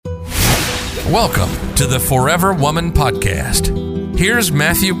Welcome to the Forever Woman Podcast. Here's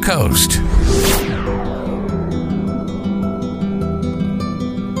Matthew Coast.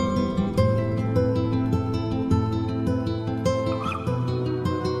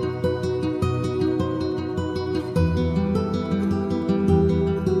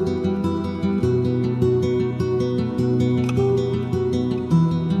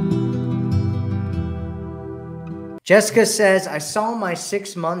 Jessica says, I saw my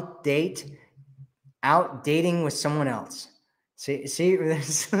 6-month date out dating with someone else. See, we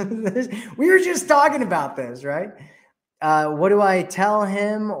were just talking about this, right? What do I tell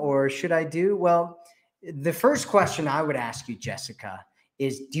him or should I do? Well, the first question I would ask you, Jessica,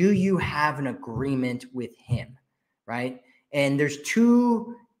 is do you have an agreement with him, right? And there's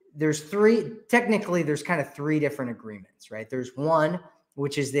kind of three different agreements, right? There's one,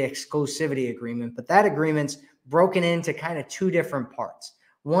 which is the exclusivity agreement, but that agreement's broken into kind of two different parts.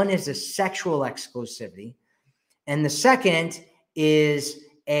 One is a sexual exclusivity, and the second is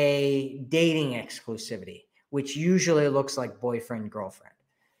a dating exclusivity, which usually looks like boyfriend-girlfriend.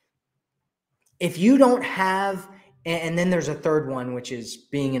 If you don't have, and then there's a third one, which is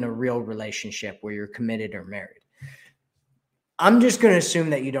being in a real relationship where you're committed or married. I'm just going to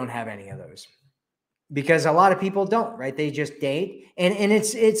assume that you don't have any of those. Because a lot of people don't, right? They just date. And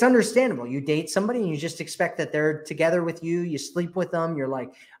it's understandable. You date somebody and you just expect that they're together with you. You sleep with them. You're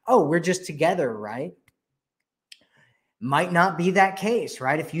like, oh, we're just together, right? Might not be that case,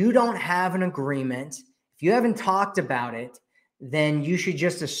 right? If you don't have an agreement, if you haven't talked about it, then you should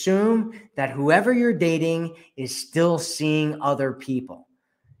just assume that whoever you're dating is still seeing other people.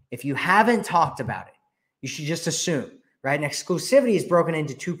 If you haven't talked about it, you should just assume, right? And exclusivity is broken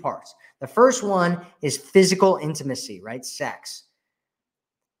into two parts. The first one is physical intimacy, right? Sex.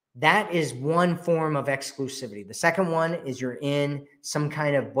 That is one form of exclusivity. The second one is you're in some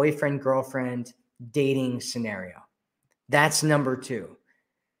kind of boyfriend-girlfriend dating scenario. That's number two.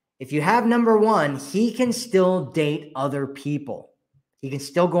 If you have number one, he can still date other people. He can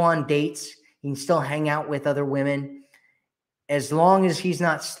still go on dates. He can still hang out with other women. As long as he's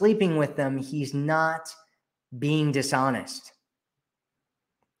not sleeping with them, he's not being dishonest.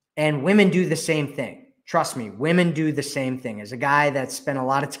 And women do the same thing. Trust me, women do the same thing. As a guy that's spent a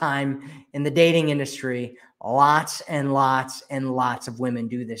lot of time in the dating industry, lots and lots and lots of women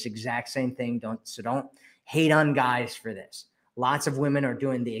do this exact same thing. Don't hate on guys for this. Lots of women are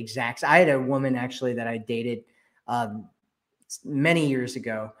doing the exact. I had a woman actually that I dated many years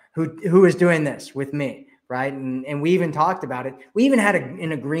ago who was doing this with me, right? And we even talked about it. We even had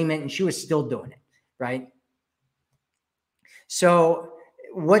an agreement, and she was still doing it, right? So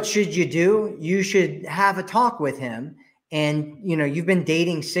what should you do? You should have a talk with him. And, you've been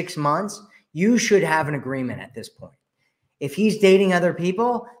dating 6 months. You should have an agreement at this point. If he's dating other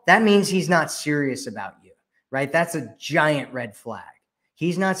people, that means he's not serious about you, right? That's a giant red flag.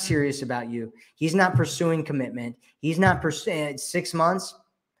 He's not serious about you. He's not pursuing commitment. He's not pursuing 6 months.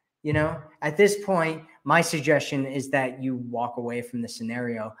 At this point, my suggestion is that you walk away from the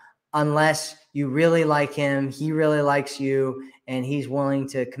scenario unless you really like him, he really likes you, and he's willing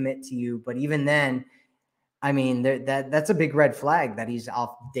to commit to you. But even then, I mean, that's a big red flag that he's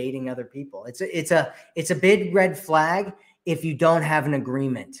off dating other people. It's a big red flag if you don't have an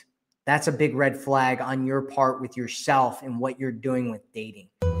agreement. That's a big red flag on your part with yourself and what you're doing with dating.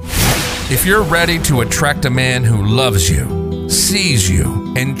 If you're ready to attract a man who loves you, sees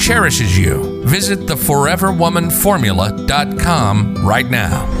you, and cherishes you, visit theforeverwomanformula.com right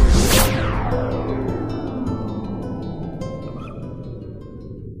now.